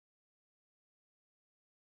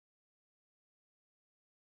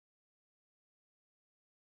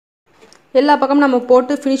எல்லா பக்கமும் நம்ம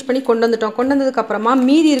போட்டு ஃபினிஷ் பண்ணி கொண்டு வந்துட்டோம். கொண்டு வந்ததுக்கு அப்புறமா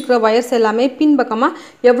மீதி இருக்கிற வயர்ஸ் எல்லாமே பின் பக்கமாக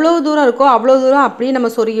எவ்வளோ தூரம் இருக்கோ அவ்வளோ தூரம் அப்படியே நம்ம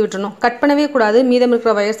சொருகி விட்டுறணும். கட் பண்ணவே கூடாது. மீதம்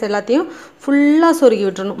இருக்கிற வயர்ஸ் எல்லாத்தையும் ஃபுல்லாக சொருகி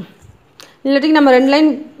விட்டுறணும். இல்லாட்டி நம்ம 2 லைன்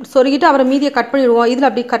சொருகிட்டு அப்புறம் மீதியை கட் பண்ணிவிடுவோம். இதில்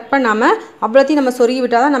அப்படி கட் பண்ணாமல் அவ்வளோத்தையும் நம்ம சொருகி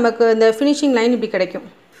விட்டால் தான் நமக்கு இந்த ஃபினிஷிங் லைன் இப்படி கிடைக்கும்.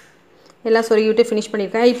 எல்லாம் சொருகி விட்டு ஃபினிஷ்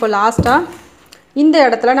பண்ணியிருக்கேன். இப்போ லாஸ்ட்டாக இந்த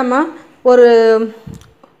இடத்துல நம்ம ஒரு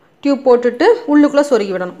டியூப் போட்டுட்டு உள்ளுக்குள்ளே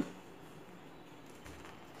சொருகி விடணும்.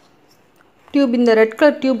 டியூப் இந்த ரெட்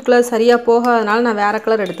கலர் டியூப் கலர் சரியாக போகாதனால நான் வேறு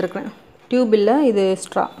கலர் எடுத்துருக்கிறேன். டியூப் இல்லை, இது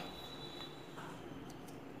ஸ்ட்ரா.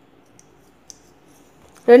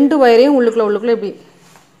 2 வயரையும் உள்ளுக்குள்ளே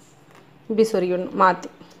இப்படி சொருகிடணும் மாற்றி.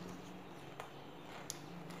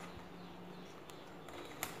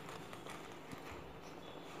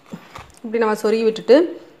 இப்படி நம்ம சொருகி விட்டுட்டு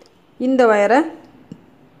இந்த வயரை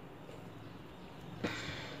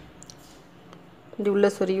இப்படி உள்ளே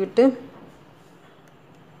சொருகி விட்டு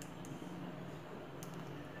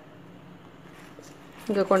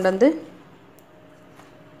இங்கே கொண்டு வந்து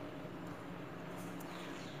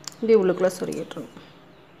இப்படி உள்ளுக்குள்ளே சொருகி விட்டுறணும்.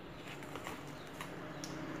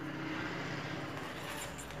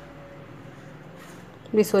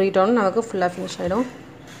 இப்படி சொருகிட்டோம்னா நமக்கு ஃபுல்லாக ஃபினிஷ் ஆகிடும்.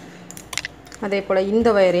 அதே போல் இந்த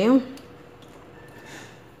வயரையும்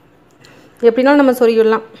எப்படினாலும் நம்ம சொருகி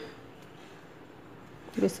விடலாம்.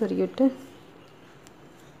 இப்படி சொருகி விட்டு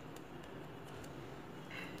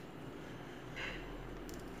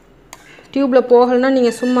டியூப்பில் போகலைன்னா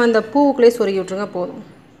நீங்கள் சும்மா அந்த பூவுக்குள்ளே சொருகி விட்ருங்க போதும்.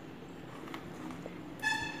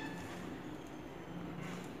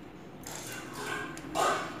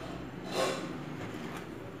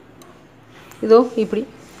 இதோ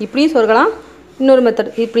இப்படியும் சொருகலாம். இன்னொரு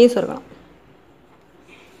மெத்தட் இப்படியும் சொருகலாம்.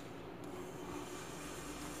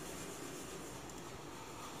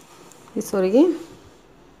 இது சொருகி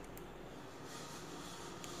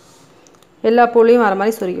எல்லா பூலையும் வர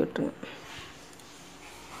மாதிரி சொருகி விட்டுருங்க.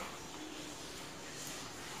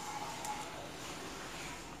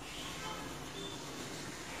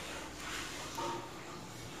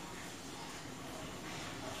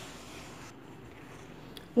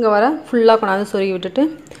 இங்கே வர ஃபுல்லாக கொண்டாந்து சொருகி விட்டுட்டு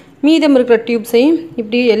மீதம் இருக்கிற டியூப்ஸையும்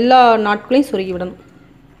இப்படி எல்லா நாட்களையும் சொருகி விடணும்.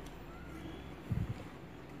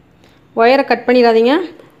 ஒயரை கட் பண்ணிடாதீங்க.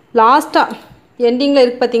 லாஸ்ட்டாக எண்டிங்கில்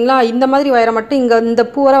இருக்குது பார்த்தீங்களா, இந்த மாதிரி ஒயரை மட்டும் இங்கே இந்த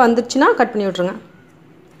பூ வரை வந்துடுச்சுன்னா கட் பண்ணி விட்ருங்க.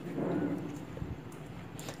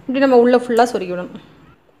 இப்படி நம்ம உள்ளே ஃபுல்லாக சொருகி விடணும்.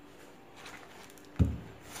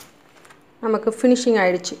 நமக்கு ஃபினிஷிங்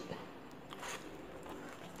ஆகிடுச்சு.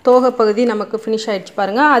 தோகை பகுதி நமக்கு ஃபினிஷ் ஆகிடுச்சு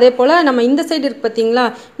பாருங்கள். அதே போல் நம்ம இந்த சைடு இருக்குது பார்த்தீங்களா,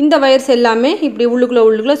 இந்த வயர்ஸ் எல்லாமே இப்படி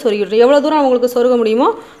உள்ளுக்குள்ளே சொருகி விட்ருங்க. எவ்வளோ தூரம் அவங்களுக்கு சொருக முடியுமோ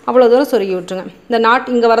அவ்வளோ தூரம் சொருகி விட்ருங்க. இந்த நாட்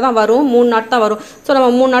இங்கே வர தான் வரும், 3 நாட் தான் வரும். ஸோ நம்ம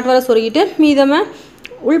 3 நாட் வரை சொருகிட்டு மீதமாக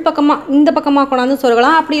உள்பக்கமாக இந்த பக்கமாக கொண்டாந்து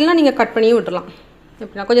சொருகலாம். அப்படி இல்லைனா நீங்கள் கட் பண்ணியும் விட்டுலாம்.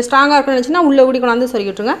 எப்படின்னா கொஞ்சம் ஸ்ட்ராங்காக இருக்குன்னு நினச்சின்னா உள்ளே ஊடி கொண்டாந்து சொருகி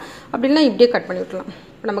விட்ருங்க. அப்படின்னா இப்படியே கட் பண்ணி விட்டுலாம்.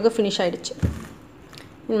 இப்போ நமக்கு ஃபினிஷ் ஆகிடுச்சு.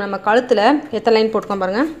 நம்ம கழுத்தில் எத்தனை லைன் போட்டுக்கோம்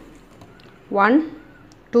பாருங்கள். 1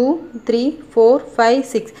 2 3 4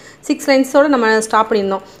 5 6 லைன்ஸோடு நம்ம ஸ்டாப்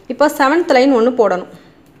பண்ணியிருந்தோம். இப்போ 7th லைன் ஒன்று போடணும்.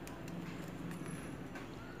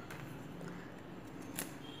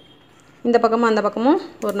 இந்த பக்கமும் அந்த பக்கமும்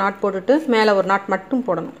ஒரு நாட் போட்டுட்டு மேலே ஒரு நாட் மட்டும்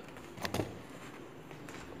போடணும்.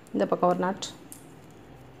 இந்த பக்கம் ஒரு நாட்,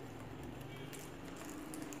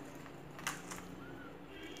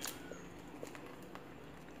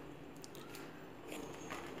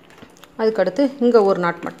 அதுக்கடுத்து இங்கே ஒரு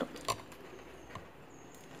நாட் மட்டும்.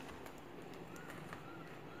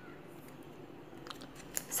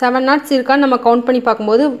 செவன் நாட்ஸ் இருக்கான்னு நம்ம கவுண்ட் பண்ணி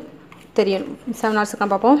பார்க்கும்போது தெரியும். 7 நாட்ஸ்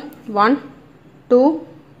இருக்கான்னு பார்ப்போம். 1 2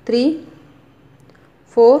 3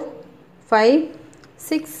 4 5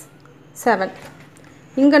 6 7.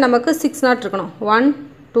 இங்கே நமக்கு 6 நாட் இருக்கணும். 1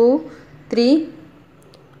 2 3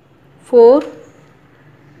 4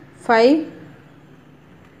 5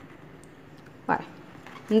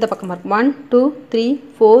 இந்த பக்கமாக இருக்கும். 1 2 3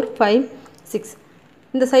 4 5 6.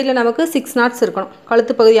 இந்த சைடில் நமக்கு 6 நாட்ஸ் இருக்கணும்.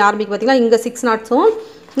 கழுத்து பகுதி ஆரம்பிக்கு பார்த்திங்கன்னா இங்கே 6 நாட்ஸும்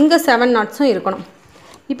இங்கே 7 நாட்ஸும் இருக்கணும்.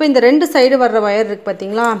 இப்போ இந்த 2 சைடு வர்ற வயர் இருக்குது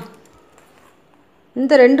பார்த்திங்களா,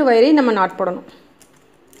 இந்த 2 வயரையும் நம்ம நாட் போடணும்.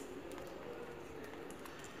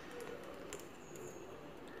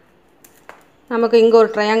 நமக்கு இங்கே ஒரு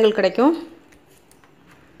ட்ரையாங்கிள் கிடைக்கும்.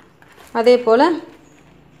 அதே போல்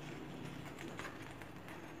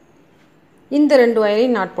இந்த 2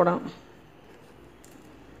 வயரையும் நாட் போடணும்.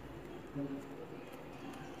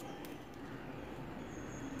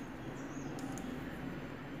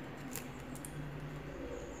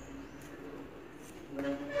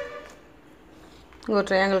 இங்கே ஒரு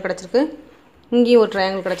ட்ரையாங்கிள் கிடச்சிருக்கு, இங்கேயும் ஒரு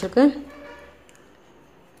ட்ரையாங்கிள் கிடச்சிருக்கு.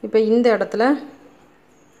 இப்போ இந்த இடத்துல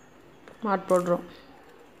நாட் போடுறோம்.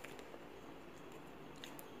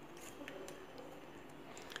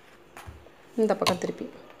 இந்த பக்கம் திருப்பி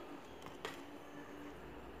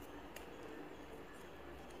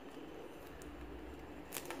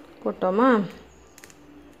போட்டோமா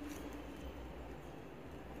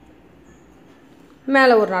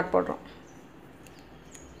மேலே ஒரு நாட் போடுறோம்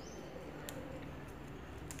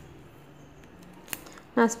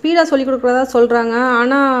நான் ஸ்பீடாக சொல்லி கொடுக்குறதா சொல்கிறாங்க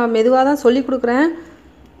ஆனால் மெதுவாக தான் சொல்லி கொடுக்குறேன்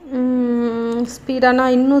ஸ்பீடானா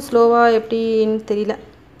இன்னும் ஸ்லோவாக எப்படின்னு தெரியல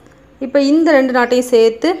இப்போ இந்த 2 நாட்டையும்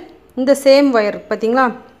சேர்த்து இந்த சேம் ஒயர் பார்த்தீங்களா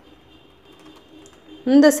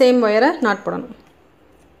இந்த சேம் ஒயரை நாட் போடணும்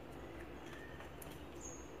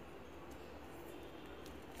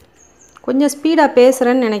கொஞ்சம் ஸ்பீடாக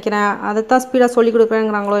பேசுகிறேன்னு நினைக்கிறேன் அதை தான் ஸ்பீடாக சொல்லி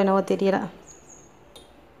கொடுக்குறேங்கிறாங்களோ என்னவோ தெரியல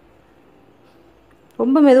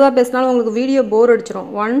ரொம்ப மெதுவாக பேசினாலும் உங்களுக்கு வீடியோ போர் அடிச்சிடும்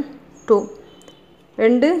 1 2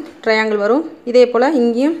 2 ட்ரையாங்கிள் வரும் இதே போல்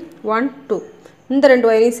இங்கேயும் 1 2 இந்த 2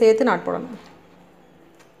 ஒயரையும் சேர்த்து நாட் போடணும்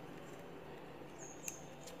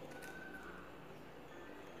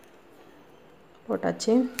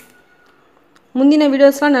போட்டாச்சு முந்தின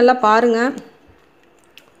வீடியோஸ்லாம் நல்லா பாருங்கள்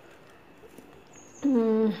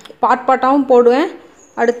பார்ட்டாகவும் போடுவேன்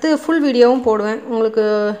அடுத்து ஃபுல் வீடியோவும் போடுவேன் உங்களுக்கு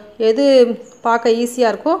எது பார்க்க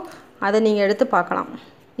ஈஸியாக இருக்கோ அதை நீங்கள் எடுத்து பார்க்கலாம்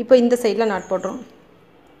இப்போ இந்த சைடில் நாட் போடுறோம்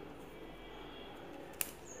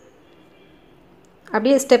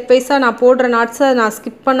அப்படியே ஸ்டெப் வைஸாக நான் போடுற நாட்ஸை நான்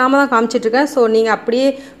ஸ்கிப் பண்ணாமல் தான் காமிச்சிட்ருக்கேன் ஸோ நீங்கள் அப்படியே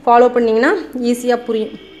ஃபாலோ பண்ணிங்கன்னா ஈஸியாக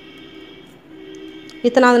புரியும்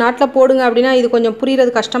இத்தனாவது நாட்டில் போடுங்க அப்படின்னா இது கொஞ்சம்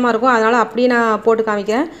புரிகிறது கஷ்டமாக இருக்கும் அதனால் அப்படியே நான் போட்டு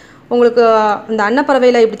காமிக்கிறேன் உங்களுக்கு அந்த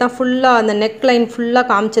அன்னப்பறவையில் இப்படி தான் ஃபுல்லாக அந்த நெக் லைன் ஃபுல்லாக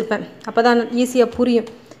காமிச்சிருப்பேன் அப்போ தான் ஈஸியாக புரியும்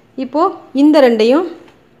இப்போது இந்த ரெண்டையும்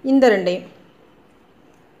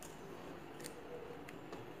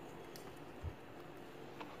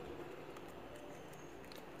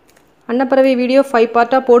அன்னப்பறவை வீடியோ 5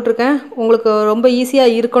 பார்ட்டாக போட்டிருக்கேன் உங்களுக்கு ரொம்ப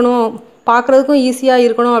ஈஸியாக இருக்கணும் பார்க்குறதுக்கும் ஈஸியாக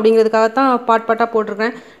இருக்கணும் அப்படிங்கிறதுக்காகத்தான் பார்ட்டாக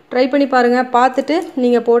போட்டிருக்கேன் ட்ரை பண்ணி பாருங்கள் பார்த்துட்டு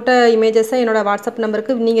நீங்கள் போட்ட இமேஜஸை என்னோடய வாட்ஸ்அப்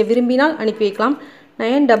நம்பருக்கு நீங்கள் விரும்பினால் அனுப்பி வைக்கலாம்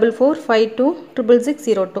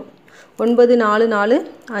 9445266602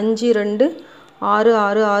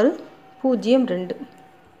 9452566602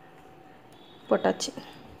 போட்டாச்சு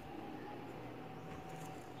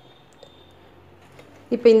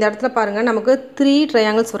இப்போ இந்த இடத்துல பாருங்கள் நமக்கு 3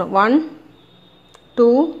 ட்ரையாங்கிள்ஸ் வரும் 1 2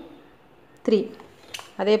 3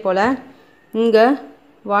 அதே போல் இங்கே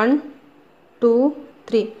 1 2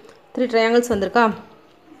 3 ட்ரையாங்கிள்ஸ் வந்திருக்கா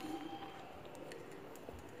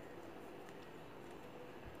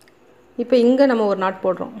இப்போ இங்கே நம்ம ஒரு நாட்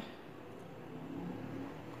போடுறோம்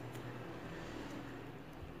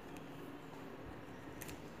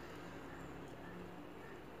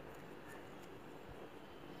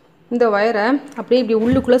இந்த வயரை அப்படியே இப்படி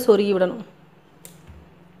உள்ளுக்குள்ளே சொருகி விடணும்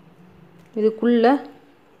இதுக்குள்ளே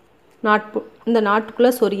இந்த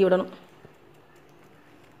நாட்டுக்குள்ளே சொருகி விடணும்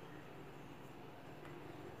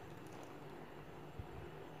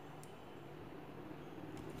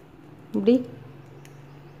இப்படி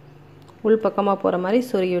உள் பக்கமாக போகிற மாதிரி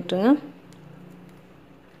சொருகி விட்டுருங்க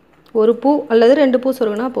ஒரு பூ அல்லது 2 பூ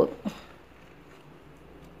சொருகுனா போதும்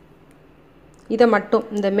இதை மட்டும்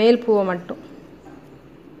இந்த மேல் பூவை மட்டும்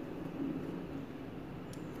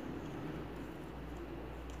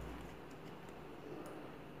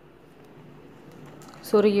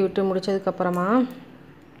சொருகி விட்டு முடிச்சதுக்கப்புறமா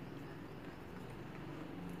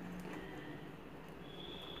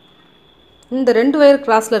இந்த 2 வயர்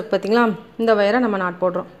கிராஸில் இருக்குது பார்த்தீங்களா இந்த வயரை நம்ம நாட்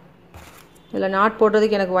போடுறோம் இதில் நாட்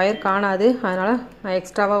போடுறதுக்கு எனக்கு ஒயர் காணாது அதனால் நான்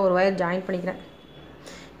எக்ஸ்ட்ராவாக ஒரு ஒயர் ஜாயின் பண்ணிக்கிறேன்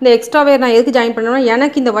இந்த எக்ஸ்ட்ரா ஒயர் நான் எதுக்கு ஜாயின் பண்ணுறேன்னா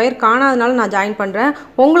எனக்கு இந்த ஒயர் காணாதனால நான் ஜாயின் பண்ணுறேன்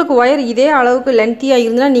உங்களுக்கு ஒயர் இதே அளவுக்கு லென்த்தியாக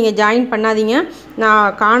இருந்தால் நீங்கள் ஜாயின் பண்ணாதீங்க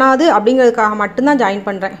நான் காணாது அப்படிங்கிறதுக்காக மட்டும்தான் ஜாயின்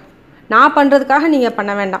பண்ணுறேன் நான் பண்ணுறதுக்காக நீங்கள்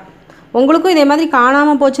பண்ண வேண்டாம் உங்களுக்கும் இதே மாதிரி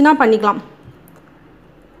காணாமல் போச்சுன்னா பண்ணிக்கலாம்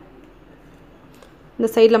இந்த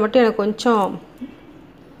சைடில் மட்டும் எனக்கு கொஞ்சம்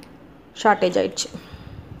ஷார்ட்டேஜ் ஆயிடுச்சு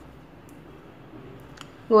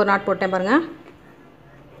ஒரு நாட் போட்டேன் பாருங்கள்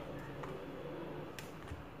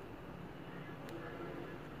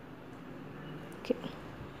ஓகே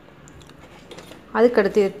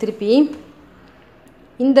அதுக்கடுத்து திருப்பி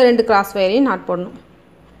இந்த 2 கிராஸ் வயரையும் நாட் போடணும்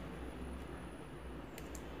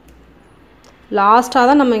லாஸ்ட்டாக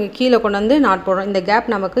தான் நம்ம இங்கே கீழே கொண்டு வந்து நாட் போடுறோம் இந்த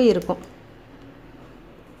கேப் நமக்கு இருக்கும்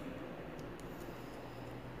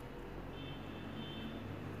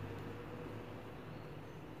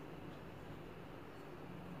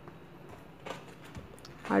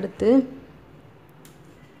அடுத்து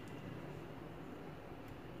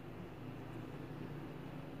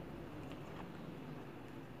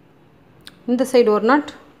இந்த சைடு ஒரு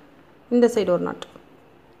நாட் இந்த சைடு ஒரு நாட்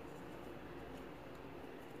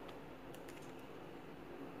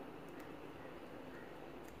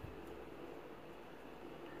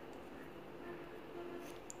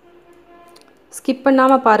ஸ்கிப்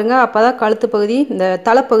பண்ணாமல் பாருங்கள், அப்போ தான் கழுத்து பகுதி இந்த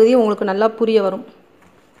தலைப்பகுதி உங்களுக்கு நல்லா புரிய வரும்.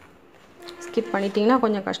 ஸ்கிப் பண்ணிட்டீங்கன்னா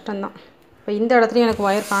கொஞ்சம் கஷ்டம்தான். இப்போ இந்த இடத்துலையும் எனக்கு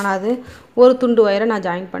ஒயர் காணாது, ஒரு துண்டு ஒயரை நான்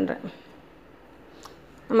ஜாயின் பண்ணுறேன்.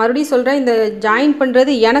 மறுபடியும் சொல்கிறேன், இந்த ஜாயின்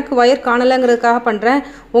பண்ணுறது எனக்கு ஒயர் காணலைங்கிறதுக்காக பண்ணுறேன்.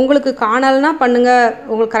 உங்களுக்கு காணலைன்னா பண்ணுங்கள்,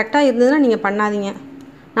 உங்களுக்கு கரெக்டாக இருந்ததுன்னா நீங்கள் பண்ணாதீங்க.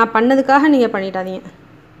 நான் பண்ணதுக்காக நீங்கள் பண்ணிட்டாதீங்க.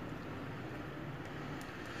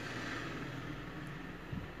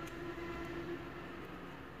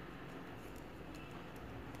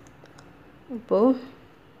 இப்போது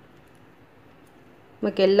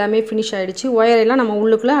நமக்கு எல்லாமே ஃபினிஷ் ஆகிடுச்சு. ஒயரெல்லாம் நம்ம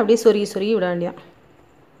உள்ளுக்குள்ளே அப்படியே சொருகி விட வேண்டியதான்.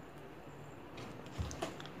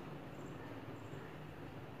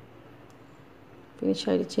 ஃபினிஷ்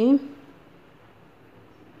ஆகிடுச்சு.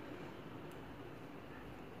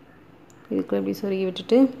 இதுக்குள்ளே இப்படி சொருகி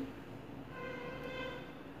விட்டுட்டு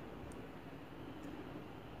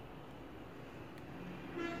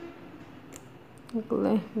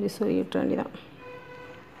இதுக்குள்ளே இப்படி சொருகி விட்டுற வேண்டியதான்.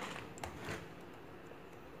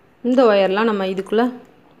 இந்த ஒயர்லாம் நம்ம இதுக்குள்ளே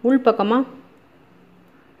உள் பக்கமாக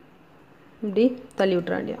இப்படி தள்ளி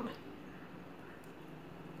விட்டுற வேண்டியதான்.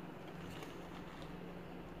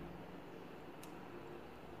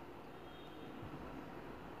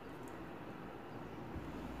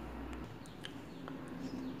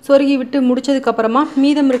 சொருகி விட்டு முடிச்சதுக்கப்புறமா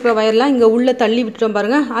மீதம் இருக்கிற ஒயர்லாம் இங்கே உள்ளே தள்ளி விட்டுட்டோம்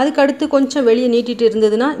பாருங்கள். அதுக்கு அடுத்து கொஞ்சம் வெளியே நீட்டிட்டு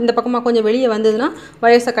இருந்ததுன்னா, இந்த பக்கமாக கொஞ்சம் வெளியே வந்ததுன்னா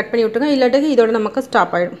ஒயர்ஸை கட் பண்ணி விட்டுருங்க. இல்லாட்டி இதோட நமக்கு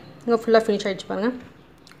ஸ்டாப் ஆகிடும். இங்கே ஃபுல்லாக ஃபினிஷ் ஆகிடுச்சு பாருங்கள்.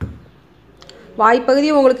 வாய்ப்பகுதி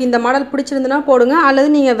உங்களுக்கு இந்த மாடல் பிடிச்சிருந்துன்னா போடுங்க, அல்லது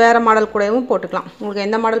நீங்கள் வேறு மாடல் கூடவும் போட்டுக்கலாம். உங்களுக்கு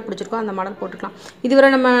எந்த மாடல் பிடிச்சிருக்கோ அந்த மாடல் போட்டுக்கலாம். இதுவரை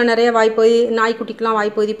நம்ம நிறைய வாய்ப்பகுதி நாய்க்குட்டிக்கெலாம்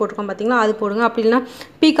வாய்ப்பகுதி போட்டிருக்கோம் பார்த்தீங்களா, அது போடுங்க. அப்படி இல்லைனா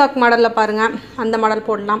பீகாக் மாடலில் பாருங்கள், அந்த மாடல்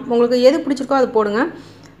போடலாம். உங்களுக்கு எது பிடிச்சிருக்கோ அது போடுங்க.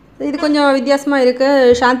 இது கொஞ்சம் வித்தியாசமாக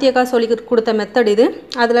இருக்குது. சாந்தி அக்கா சொல்லி கொடுத்த மெத்தட் இது,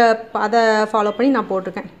 அதை ஃபாலோ பண்ணி நான்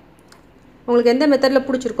போட்டிருக்கேன். உங்களுக்கு எந்த மெத்தடில்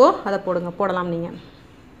பிடிச்சிருக்கோ அதை போடலாம். நீங்கள்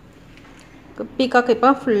பீகாக் இப்போ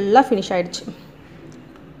ஃபுல்லாக ஃபினிஷ் ஆகிடுச்சு.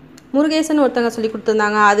 முருகேசன் ஒருத்தங்க சொல்லி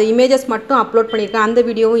கொடுத்துருந்தாங்க, அது இமேஜஸ் மட்டும் அப்லோட் பண்ணியிருக்கேன். அந்த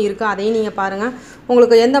வீடியோவும் இருக்குது, அதையும் நீங்கள் பாருங்கள்.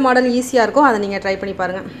 உங்களுக்கு எந்த மாடல் ஈஸியாக இருக்கோ அதை நீங்கள் ட்ரை பண்ணி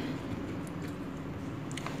பாருங்கள்.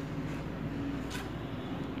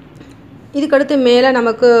 இதுக்கடுத்து மேலே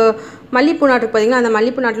நமக்கு மல்லிப்பூ நாட்டுக்கு பார்த்திங்கன்னா, அந்த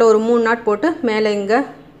மல்லிப்பூ நாட்டில் ஒரு 3 நாட் போட்டு மேலே இங்கே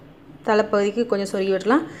தலைப்பகுதிக்கு கொஞ்சம் சொருகி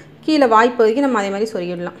விடலாம். கீழே வாய்ப்பகுதிக்கு நம்ம அதே மாதிரி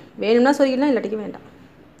சொருகி விடலாம். வேணும்னா சொருகிடலாம், இல்லாட்டிக்கு வேண்டாம்.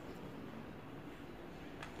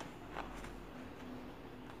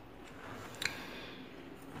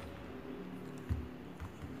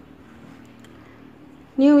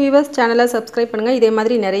 நியூ வியூவர்ஸ் சேனலை சப்ஸ்கிரைப் பண்ணுங்கள். இதே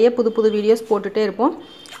மாதிரி நிறைய புது வீடியோஸ் போட்டுகிட்டே இருப்போம்.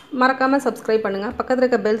 மறக்காமல் சப்ஸ்கிரைப் பண்ணுங்கள். பக்கத்தில்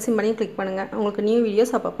இருக்க பெல் சிம்பனையும் கிளிக் பண்ணுங்கள். உங்களுக்கு நியூ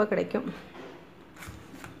வீடியோஸ் அப்பப்போ கிடைக்கும்.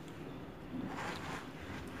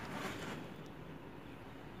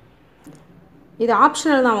 இது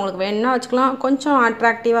ஆப்ஷனல் தான், உங்களுக்கு வேணும்னா வச்சுக்கலாம். கொஞ்சம்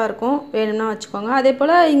அட்ராக்டிவாக இருக்கும், வேணும்னா வச்சுக்கோங்க. அதே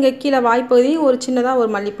போல் இங்கே கீழே வாய்ப்பகுதி ஒரு சின்னதாக ஒரு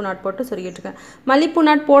மல்லிப்பூ நாட் போட்டு சொருகிட்டுருக்கேன். மல்லிப்பூ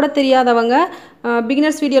நாட் போட தெரியாதவங்க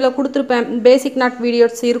பிகினர்ஸ் வீடியோவில் கொடுத்துருப்பேன், பேசிக் நாட்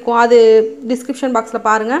வீடியோஸ் இருக்கும், அது டிஸ்கிரிப்ஷன் பாக்ஸில்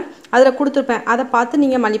பாருங்கள், அதில் கொடுத்துருப்பேன். அதை பார்த்து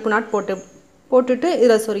நீங்கள் மல்லிப்பூ நாட் போட்டுட்டு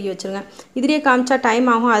இதில் சொருகி வச்சுருங்க. இதிலே காமிச்சா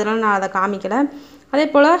டைம் ஆகும், அதனால் நான் அதை காமிக்கலை. அதே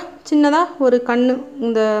போல் சின்னதாக ஒரு கண்ணு,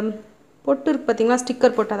 இந்த பொட்டு இருக்குது பார்த்திங்களா,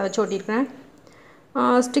 ஸ்டிக்கர் போட்டு அதை வச்சு ஒட்டியிருக்கேன்.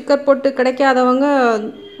 ஸ்டிக்கர் போட்டு கிடைக்காதவங்க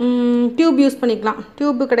டியூப் யூஸ் பண்ணிக்கலாம்.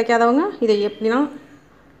 டியூப்பு கிடைக்காதவங்க இதை எப்படின்னா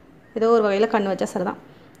ஏதோ ஒரு வகையில் கண் வச்சா சரிதான்.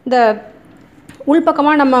 இந்த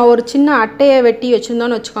உள்பக்கமாக நம்ம ஒரு சின்ன அட்டையை வெட்டி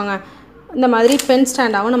வச்சுருந்தோன்னு வச்சுக்கோங்க, இந்த மாதிரி பென்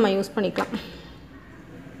ஸ்டாண்டாகவும் நம்ம யூஸ் பண்ணிக்கலாம்.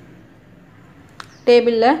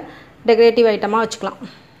 டேபிளில் டெக்கரேட்டிவ் ஐட்டமாக வச்சுக்கலாம்.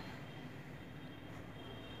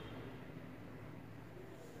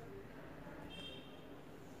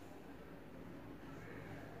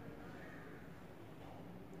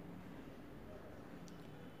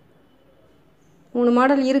 மூணு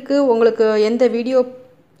மாடல் இருக்குது. உங்களுக்கு எந்த வீடியோ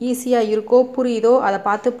ஈஸியாக இருக்கோ புரியுதோ அதை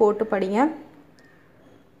பார்த்து போட்டு படிங்க.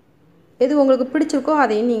 எது உங்களுக்கு பிடிச்சிருக்கோ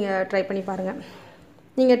அதையும் நீங்கள் ட்ரை பண்ணி பாருங்கள்.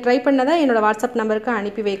 நீங்கள் ட்ரை பண்ணதை என்னோடய வாட்ஸ்அப் நம்பருக்கு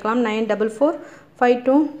அனுப்பி வைக்கலாம்,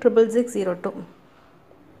 9445266602.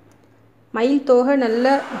 மயில் தோகை நல்ல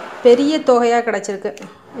பெரிய தொகையாக கிடச்சிருக்கு.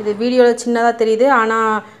 இது வீடியோவில் சின்னதாக தெரியுது,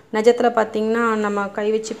 ஆனால் நிஜத்தில் பார்த்திங்கன்னா நம்ம கை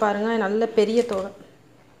வச்சு பாருங்கள், நல்ல பெரிய தொகை.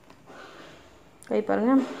 கை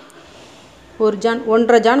பாருங்கள், 1 ஜான்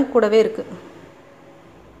 1.5 ஜான் கூடவே இருக்குது.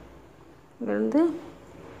 இங்கேருந்து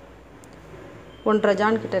 1.5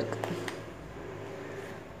 ஜான் கிட்ட இருக்குது.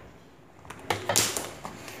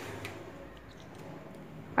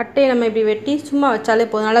 அட்டையை நம்ம இப்படி வெட்டி சும்மா வச்சாலே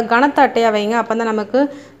போதும். நல்லா கனத்த அட்டையாக வைங்க, அப்போ தான் நமக்கு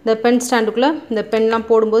இந்த பென் ஸ்டாண்டுக்குள்ளே இந்த பென்லாம்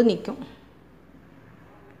போடும்போது நிற்கும்.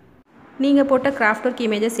 நீங்கள் போட்ட கிராஃப்ட் ஒர்க்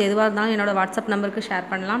இமேஜஸ் எதுவாக இருந்தாலும் என்னோடய வாட்ஸ்அப் நம்பருக்கு ஷேர்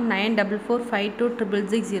பண்ணலாம்,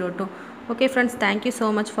 9445266602. Okay friends, thank you so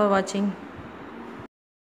much for வாட்சிங்.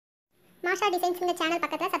 மாஷா டிசைன்ஸ்ங்கிற சேனல்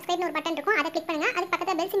பக்கத்தில் சப்ஸ்கிரைப்னு ஒரு பட்டன் இருக்கும், அதை கிளிக் பண்ணுங்க. அதுக்கு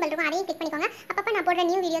பக்கத்தில் பெல் சிம்பிள் இருக்கும், அதையும் கிளிக் பண்ணிக்கோங்க. அப்பப்போ நான் போடுற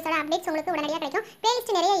நியூ வீடியோஸோட அப்டேட்ஸ் உங்களுக்கு உடனடியாக கிடைக்கும்.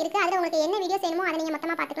 பிளேலிஸ்ட் நிறைய இருக்குது, அதில் உங்களுக்கு என்ன வீடியோஸ் வேணுமோ அதை நீங்கள்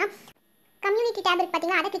மொத்தமாக பார்த்துக்கலாம். கம்யூனிட்டி டேப் இருக்கு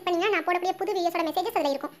பார்த்தீங்கன்னா, அதை கிளிக் பண்ணிங்கன்னா நான் போடக்கூடிய புது வீடியோஸோட மெசேஜஸ்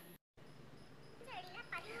அதில் இருக்கும்.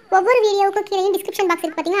 ஒவ்வொரு வீடியோவுக்கும் கீழே டிஸ்கிரிப்ஷன் பாக்ஸ்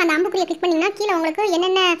இருக்குது பார்த்தீங்கன்னா, அந்த அம்புக்குறியை கிளிக் பண்ணிங்கன்னா கீழே உங்களுக்கு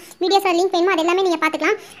என்னென்ன வீடியோஸோட லிங்க் வேணுமோ அது எல்லாமே நீங்கள்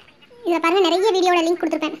பார்த்துக்கலாம். இதில் பாருங்கள், நிறைய வீடியோட லிங்க்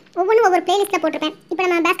கொடுத்துருப்பேன். ஒவ்வொன்றும் ஒவ்வொரு பிளேலிஸ்ட்டில் போட்டிருப்பேன். இப்போ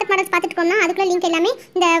நம்ம பேஸ்கெட் மாடல்ஸ் பார்த்துட்டோம்னா அதுக்குள்ள லிங்க் எல்லாமே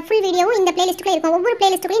இந்த ஃபுல் வீடியோவும் இந்த பிளேலிஸ்ட்டுக்குள்ளே இருக்கும். ஒவ்வொரு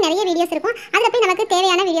பிளேலிஸ்ட்டுக்குள்ளேயும் நிறைய வீடியோஸ் இருக்கும். அதில் போய் நமக்கு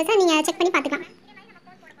தேவையான வீடியோஸை நீங்கள் செக் பண்ணி பார்த்துக்கலாம்.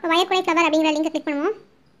 இப்போ வயர்குடை ஃப்ளவர் அப்படிங்கிற லிங்கை கிளிக் பண்ணுவோம்.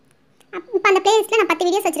 இப்போ அந்த பிளேலிஸ்ட்டில் நான் 10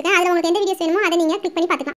 வீடியோஸ் வச்சிருக்கேன். அதில் உங்களுக்கு எந்த வீடியோஸ் வேணுமோ அதை நீங்கள் கிளிக் பண்ணி பார்த்துக்கலாம்.